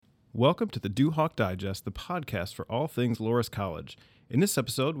Welcome to the Duhawk Digest, the podcast for all things Loras College. In this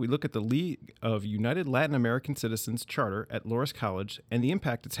episode, we look at the League of United Latin American Citizens Charter at Loras College and the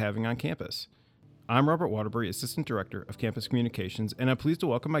impact it's having on campus. I'm Robert Waterbury, Assistant Director of Campus Communications, and I'm pleased to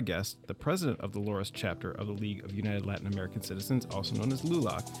welcome my guest, the President of the Loras chapter of the League of United Latin American Citizens, also known as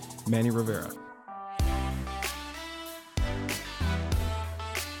LULAC, Manny Rivera.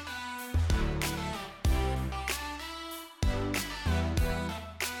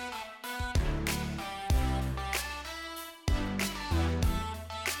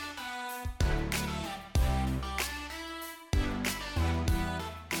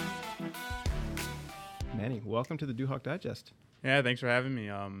 Manny, welcome to the Duhawk Digest. Yeah, thanks for having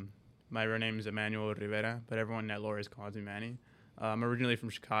me. My real name is Emmanuel Rivera, but everyone at Loras calls me Manny. I'm originally from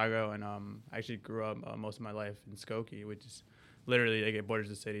Chicago, and I actually grew up most of my life in Skokie, which is literally like it borders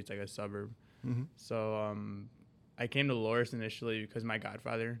the city. It's like a suburb. Mm-hmm. So I came to Loras initially because my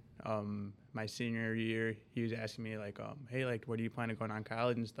godfather, my senior year, he was asking me like, hey, like, where do you plan on going on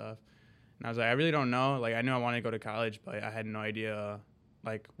college and stuff? And I was like, I really don't know. Like, I knew I wanted to go to college, but I had no idea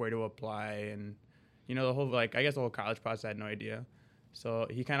like where to apply and the whole, like, I guess the whole college process, I had no idea. So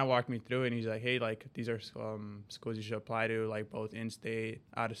he kind of walked me through it, and he's like, hey, like, these are schools you should apply to, like, both in-state,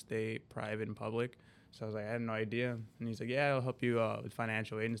 out-of-state, private, and public. So I was like, I had no idea. And he's like, yeah, I'll help you with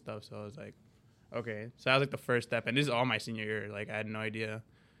financial aid and stuff. So I was like, okay. So that was, like, the first step. And this is all my senior year. Like, I had no idea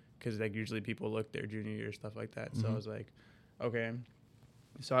because, like, usually people look their junior year, stuff like that. Mm-hmm. So I was like, okay.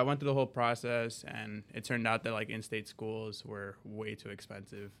 So I went through the whole process, and it turned out that, like, in-state schools were way too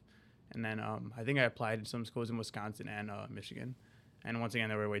expensive. And then I think I applied to some schools in Wisconsin and Michigan. And once again,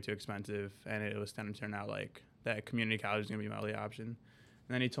 they were way too expensive. And it was going to turn out like that community college was going to be my only option. And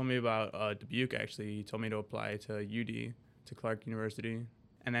then he told me about Dubuque, actually. He told me to apply to UD, to Clark University,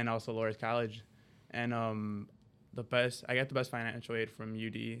 and then also Loras College. And I got the best financial aid from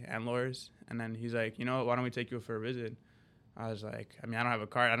UD and Loras. And then he's like, why don't we take you for a visit? I was like, I don't have a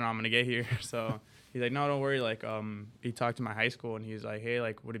car. I don't know how I'm going to get here. So he's like, no, don't worry. Like, he talked to my high school, and he's like, hey,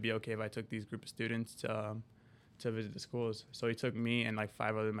 like, would it be okay if I took these group of students to visit the schools? So he took me and, like,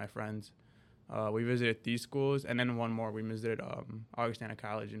 5 other of my friends. We visited these schools, and then one more. We visited Augustana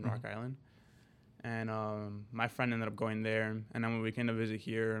College in Rock Island. And my friend ended up going there. And then when we came to visit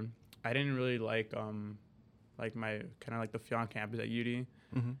here, I didn't really like my kind of like the feel on campus at UD.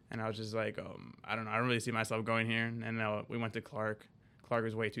 Mm-hmm. And I was just like, I don't know. I don't really see myself going here. And we went to Clark. Clark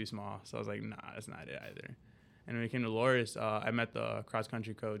was way too small. So I was like, nah, that's not it either. And when we came to Loras, I met the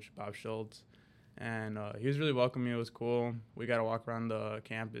cross-country coach, Bob Schultz. And he was really welcoming. It was cool. We got to walk around the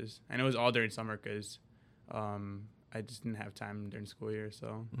campus. And it was all during summer because I just didn't have time during school year.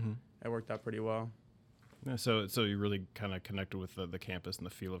 So it worked out pretty well. Yeah, so you really kind of connected with the campus and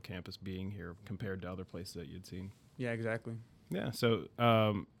the feel of campus being here compared to other places that you'd seen. Yeah, exactly. Yeah. So,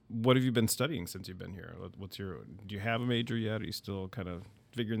 what have you been studying since you've been here? Do you have a major yet? Are you still kind of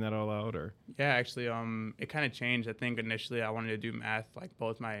figuring that all out, or? Yeah, actually, it kind of changed. I think initially I wanted to do math, like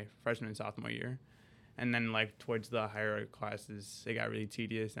both my freshman and sophomore year, and then like towards the higher classes, it got really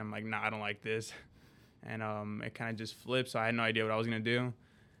tedious. And I'm like, nah, I don't like this, and it kind of just flipped. So I had no idea what I was gonna do,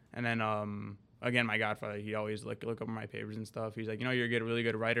 and then again, my godfather, he always look over my papers and stuff. He's like, you're a really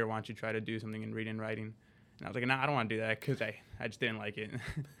good writer. Why don't you try to do something in reading and writing? And I was like, nah, I don't want to do that because I just didn't like it.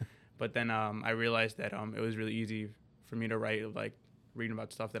 But then I realized that it was really easy for me to write, like reading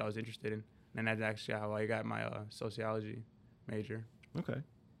about stuff that I was interested in. And that's actually how I got my sociology major. Okay.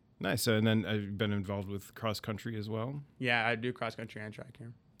 Nice. And then have you been involved with cross-country as well? Yeah, I do cross-country and track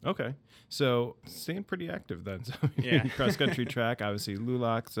here. Okay. So staying pretty active then. So yeah. Cross-country track, obviously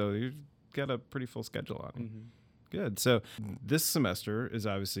LULAC, so you've got a pretty full schedule on it. Mm-hmm. Good. So this semester is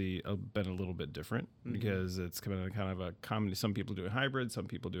obviously been a little bit different because it's kind of a common. Some people doing hybrid, some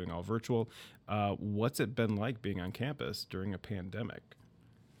people doing all virtual. What's it been like being on campus during a pandemic?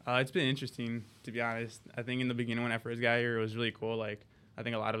 It's been interesting, to be honest. I think in the beginning when I first got here, it was really cool. Like, I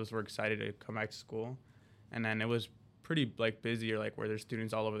think a lot of us were excited to come back to school. And then it was pretty, like, busy, or like where there's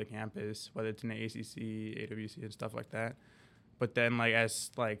students all over the campus, whether it's in the ACC, AWC, and stuff like that. But then, like, as,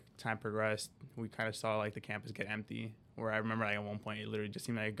 like, time progressed, we kind of saw, like, the campus get empty, where I remember, like, at one point, it literally just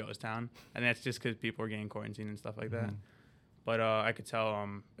seemed like a ghost town. And that's just because people were getting quarantined and stuff like that. But I could tell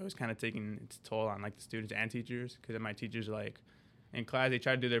it was kind of taking its toll on, like, the students and teachers, because my teachers, like, in class, they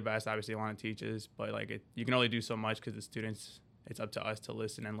try to do their best. Obviously, they want to teach us, but, like, you can only do so much because the students, it's up to us to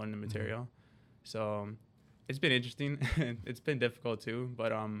listen and learn the material. So it's been interesting. It's been difficult too,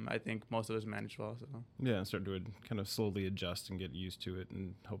 but I think most of us managed well. So yeah, start to kind of slowly adjust and get used to it,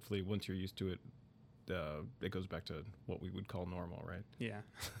 and hopefully once you're used to it, it goes back to what we would call normal, right? Yeah.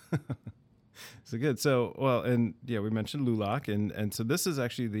 So good. So well, and yeah, we mentioned LULAC, and so this is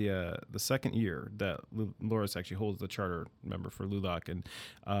actually the second year that Loris actually holds the charter member for LULAC,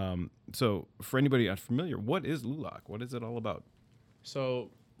 and so for anybody unfamiliar, what is LULAC? What is it all about? So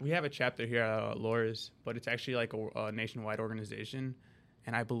we have a chapter here at Loris, but it's actually like a nationwide organization,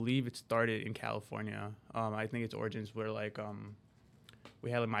 and I believe it started in California. I think its origins were like we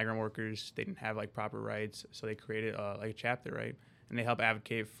had like migrant workers; they didn't have like proper rights, so they created like a chapter, right? And they help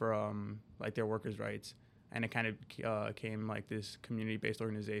advocate for like their workers' rights, and it kind of came like this community-based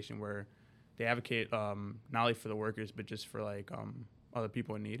organization where they advocate not only for the workers but just for like other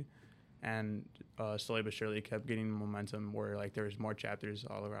people in need. And slowly but surely kept getting momentum where like there was more chapters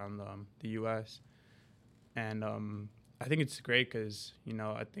all around the U.S. And I think it's great because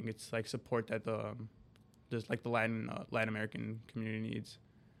I think it's like support that the just like the Latin American community needs,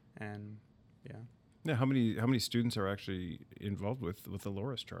 and yeah. Yeah, how many students are actually involved with the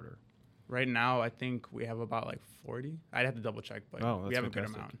Loris charter? Right now, I think we have about like 40. I'd have to double check, but Oh, that's we have fantastic.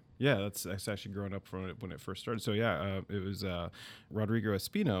 a good amount. Yeah, that's actually grown up from when it first started. So yeah, it was Rodrigo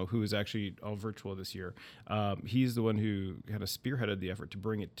Espino, who is actually all virtual this year. He's the one who kind of spearheaded the effort to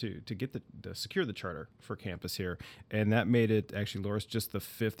bring it to get to secure the charter for campus here, and that made it actually Loris just the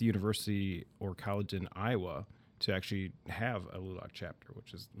 5th university or college in Iowa to actually have a LULAC chapter,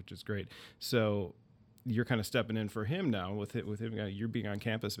 which is great. So you're kind of stepping in for him now with him. You're being on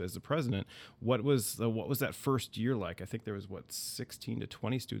campus as the president. What was that first year like? I think there was 16 to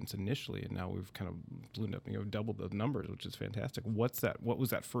 20 students initially, and now we've kind of ballooned up, doubled the numbers, which is fantastic. What was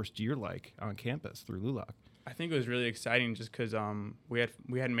that first year like on campus through LULAC? I think it was really exciting just because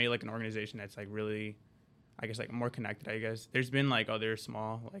we had made like an organization that's like really, I guess, like more connected. I guess there's been like other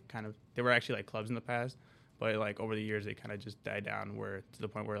small like kind of they were actually like clubs in the past, but like over the years they kind of just died down where to the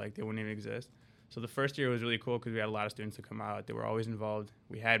point where like they wouldn't even exist. So the first year was really cool because we had a lot of students to come out. They were always involved.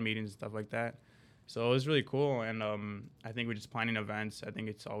 We had meetings and stuff like that. So it was really cool. And I think we're just planning events. I think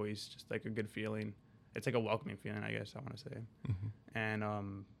it's always just like a good feeling. It's like a welcoming feeling, I guess I want to say. Mm-hmm.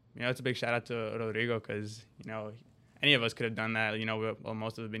 And, it's a big shout out to Rodrigo because, any of us could have done that.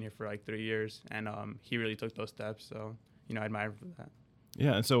 Most of us have been here for like 3 years. And he really took those steps. So, I admire him for that.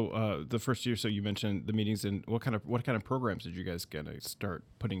 Yeah, and so the first year, so you mentioned the meetings, and what kind of programs did you guys gonna start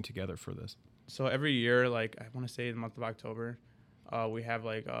putting together for this? So every year, like I want to say the month of October, we have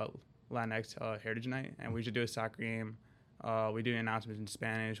like Latinx Heritage Night, and we should do a soccer game. We do announcements in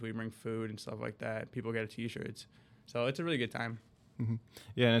Spanish. We bring food and stuff like that. People get T-shirts, so it's a really good time. Mm-hmm.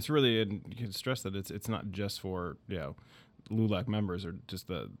 Yeah, and it's really, and you can stress that it's not just for LULAC members or just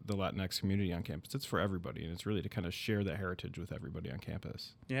the Latinx community on campus. It's for everybody, and it's really to kind of share that heritage with everybody on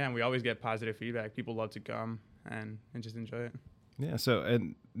campus. Yeah, and we always get positive feedback. People love to come and just enjoy it. Yeah, so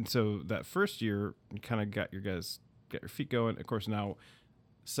that first year, you kind of got your feet going. Of course, now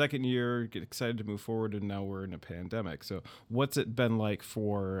second year, get excited to move forward, and now we're in a pandemic. So what's it been like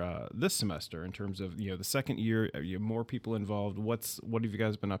for this semester in terms of the second year? Are you more people involved? What have you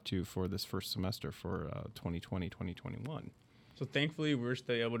guys been up to for this first semester for 2020, 2021? So thankfully, we were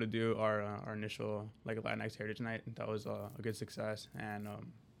still able to do our initial like Latinx Heritage Night. That was a good success, and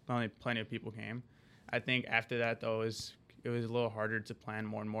plenty of people came. I think after that, though, it was a little harder to plan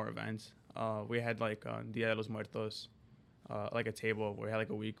more and more events. We had like Dia de los Muertos, like a table where we had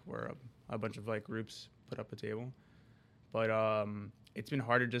like a week where a bunch of like groups put up a table. But it's been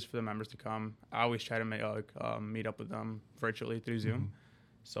harder just for the members to come. I always try to meet up with them virtually through Zoom. Mm-hmm.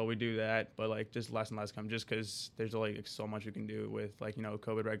 So we do that, but like just less and less come just because there's like so much we can do with like,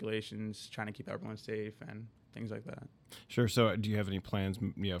 COVID regulations, trying to keep everyone safe and things like that. Sure. So do you have any plans,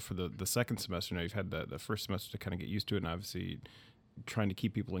 for the second semester? Now you've had the first semester to kind of get used to it, and obviously trying to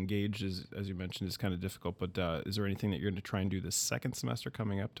keep people engaged, as you mentioned, is kind of difficult. But is there anything that you're going to try and do this second semester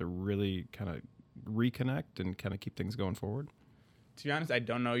coming up to really kind of reconnect and kind of keep things going forward? To be honest, I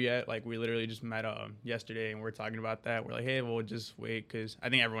don't know yet. Like, we literally just met yesterday, and we're talking about that. We're like, hey, we'll just wait, because I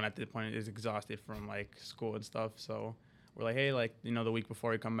think everyone at this point is exhausted from, like, school and stuff. So we're like, hey, like, the week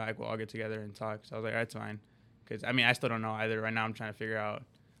before we come back, we'll all get together and talk. So I was like, all right, that's fine. Because, I still don't know either. Right now I'm trying to figure out,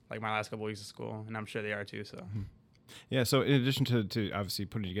 like, my last couple weeks of school, and I'm sure they are too, so. Mm-hmm. Yeah, so in addition to obviously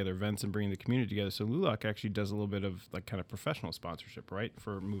putting together events and bringing the community together, so LULAC actually does a little bit of like kind of professional sponsorship, right,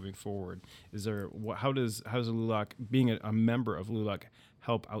 for moving forward. How does a LULAC, being a member of LULAC,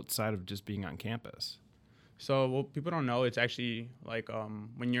 help outside of just being on campus? So what people don't know, it's actually like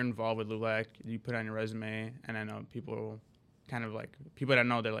when you're involved with LULAC, you put on your resume, and then people that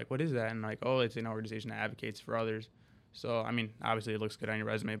know, they're like, what is that? And like, oh, it's an organization that advocates for others. So obviously it looks good on your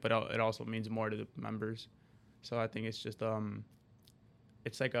resume, but it also means more to the members. So I think it's just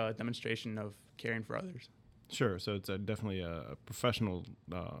it's like a demonstration of caring for others. Sure. So it's definitely a professional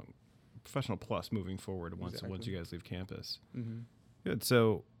professional plus moving forward once Exactly. once you guys leave campus. Mm-hmm. Good.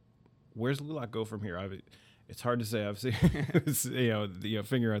 So, where's LULAC go from here? It's hard to say. Obviously,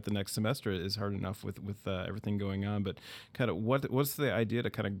 figuring out the next semester is hard enough with everything going on. But kind of what's the idea to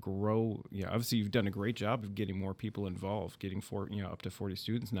kind of grow? Obviously you've done a great job of getting more people involved, getting up to 40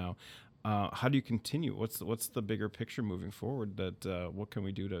 students now. How do you continue? What's the bigger picture moving forward? That what can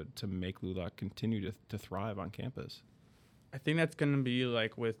we do to make LULAC continue to thrive on campus? I think that's going to be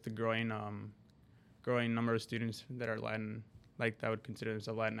like with the growing number of students that are Latin, like that would consider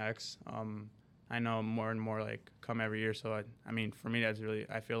themselves Latinx. I know more and more like come every year. So I mean, for me, I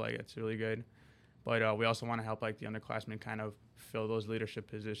feel like it's really good. But we also want to help like the underclassmen kind of fill those leadership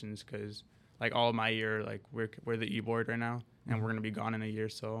positions, because like all of my year, like we're the e-board right now, and we're going to be gone in a year.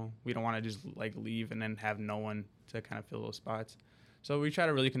 So we don't want to just like leave and then have no one to kind of fill those spots. So we try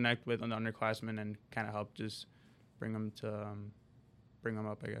to really connect with the underclassmen and kind of help just bring them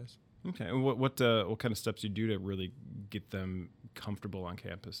up, I guess. Okay. And what kind of steps you do to really get them comfortable on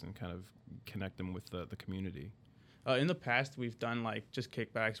campus and kind of connect them with the community? In the past, we've done like just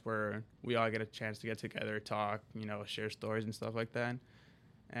kickbacks where we all get a chance to get together, talk, share stories and stuff like that.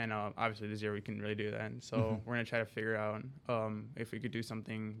 And obviously this year we can really do that. So we're going to try to figure out if we could do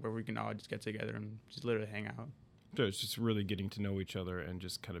something where we can all just get together and just literally hang out. So it's just really getting to know each other and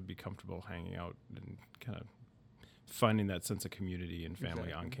just kind of be comfortable hanging out and kind of finding that sense of community and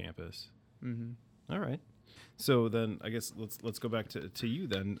family on campus. Mm-hmm. All right. So then I guess let's go back to you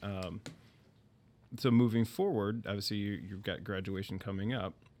then. So moving forward, obviously you've got graduation coming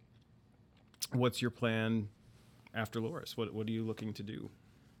up. What's your plan after Loras? What are you looking to do?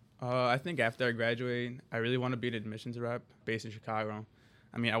 I think after I graduate, I really want to be an admissions rep based in Chicago.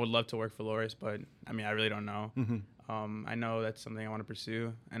 I mean, I would love to work for Loras, but I mean, I really don't know. Mm-hmm. I know that's something I want to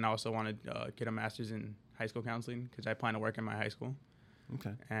pursue, and I also want to get a master's in high school counseling because I plan to work in my high school.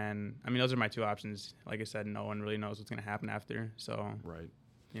 Okay. And I mean, those are my two options. Like I said, no one really knows what's going to happen after. So right.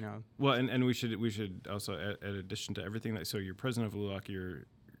 Well, and we should also add addition to everything that, so you're president of LULAC, you're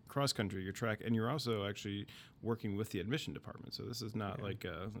cross country, your track, and you're also actually working with the admission department. So this is not like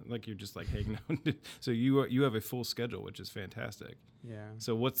you're just like hanging out. So you have a full schedule, which is fantastic. Yeah.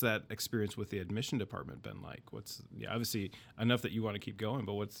 So what's that experience with the admission department been like? Obviously enough that you want to keep going,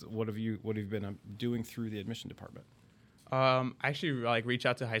 but what have you been doing through the admission department? I actually like reach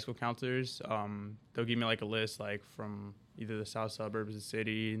out to high school counselors. They'll give me like a list like from either the south suburbs, the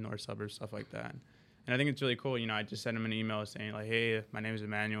city, north suburbs, stuff like that. And I think it's really cool. I just send them an email saying like, hey, my name is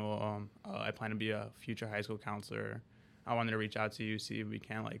Emmanuel. I plan to be a future high school counselor. I wanted to reach out to you, see if we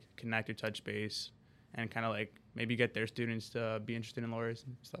can like connect or touch base and kind of like maybe get their students to be interested in Loras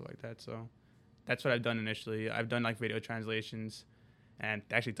and stuff like that. So that's what I've done initially. I've done like video translations, and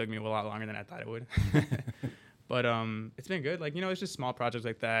it actually took me a lot longer than I thought it would. But it's been good. Like, it's just small projects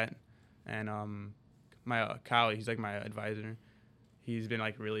like that. And my Kyle, he's like my advisor. He's been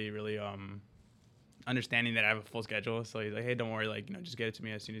like really, really understanding that I have a full schedule. So he's like, hey, don't worry, like, just get it to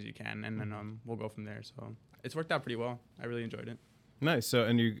me as soon as you can, and then we'll go from there. So it's worked out pretty well. I really enjoyed it. Nice. So,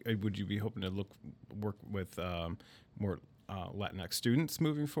 and would you be hoping to work with more Latinx students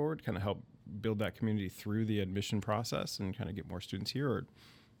moving forward, kind of help build that community through the admission process and kind of get more students here? Or?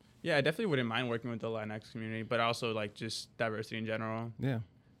 Yeah, I definitely wouldn't mind working with the Latinx community, but also like just diversity in general. Yeah.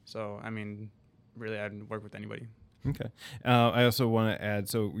 So, I mean, really, I'd work with anybody. Okay. I also want to add,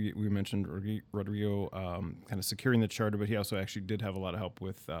 so we mentioned Rodrigo kind of securing the charter, but he also actually did have a lot of help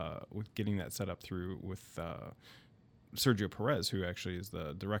with getting that set up through with Sergio Perez, who actually is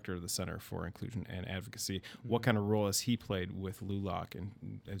the director of the Center for Inclusion and Advocacy. Mm-hmm. What kind of role has he played with LULAC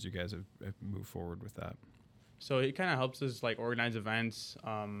and as you guys have moved forward with that? So he kind of helps us like organize events.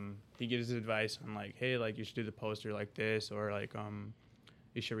 He gives us advice on like, hey, like you should do the poster like this, or like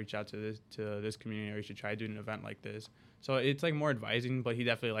you should reach out to this community, or you should try doing an event like this. So it's like more advising, but he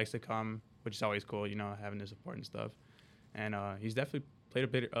definitely likes to come, which is always cool, having the support and stuff. And he's definitely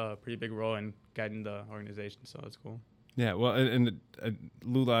played a pretty big role in guiding the organization, so that's cool. Yeah, well, and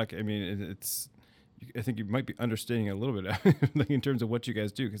LULAC, I mean, it's I think you might be understanding a little bit like in terms of what you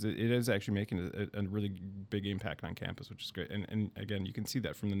guys do, because it is actually making a really big impact on campus, which is great. And again, you can see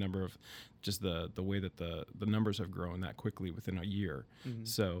that from the number of just the way that the numbers have grown that quickly within a year. Mm-hmm.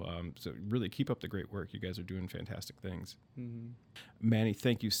 So really keep up the great work. You guys are doing fantastic things. Mm-hmm. Manny,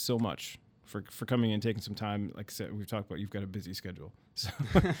 thank you so much for coming in, taking some time. Like I said, we've talked about you've got a busy schedule.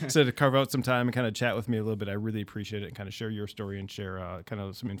 So to carve out some time and kind of chat with me a little bit, I really appreciate it, and kind of share your story and share kind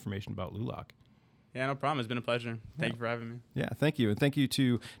of some information about LULAC. Yeah, no problem. It's been a pleasure. Thank you for having me. Yeah, thank you. And thank you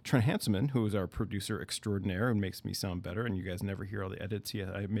to Trent Hanselman, who is our producer extraordinaire and makes me sound better. And you guys never hear all the edits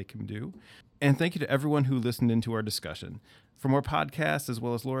I make him do. And thank you to everyone who listened into our discussion. For more podcasts as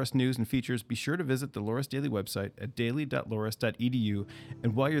well as Loras news and features, be sure to visit the Loras Daily website at daily.loras.edu.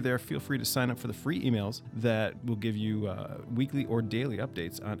 And while you're there, feel free to sign up for the free emails that will give you weekly or daily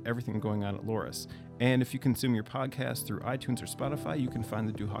updates on everything going on at Loras. And if you consume your podcast through iTunes or Spotify, you can find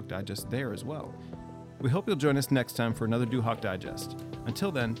the Duhawk Digest there as well. We hope you'll join us next time for another Duhawk Digest.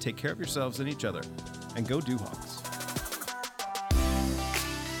 Until then, take care of yourselves and each other, and go Duhawks.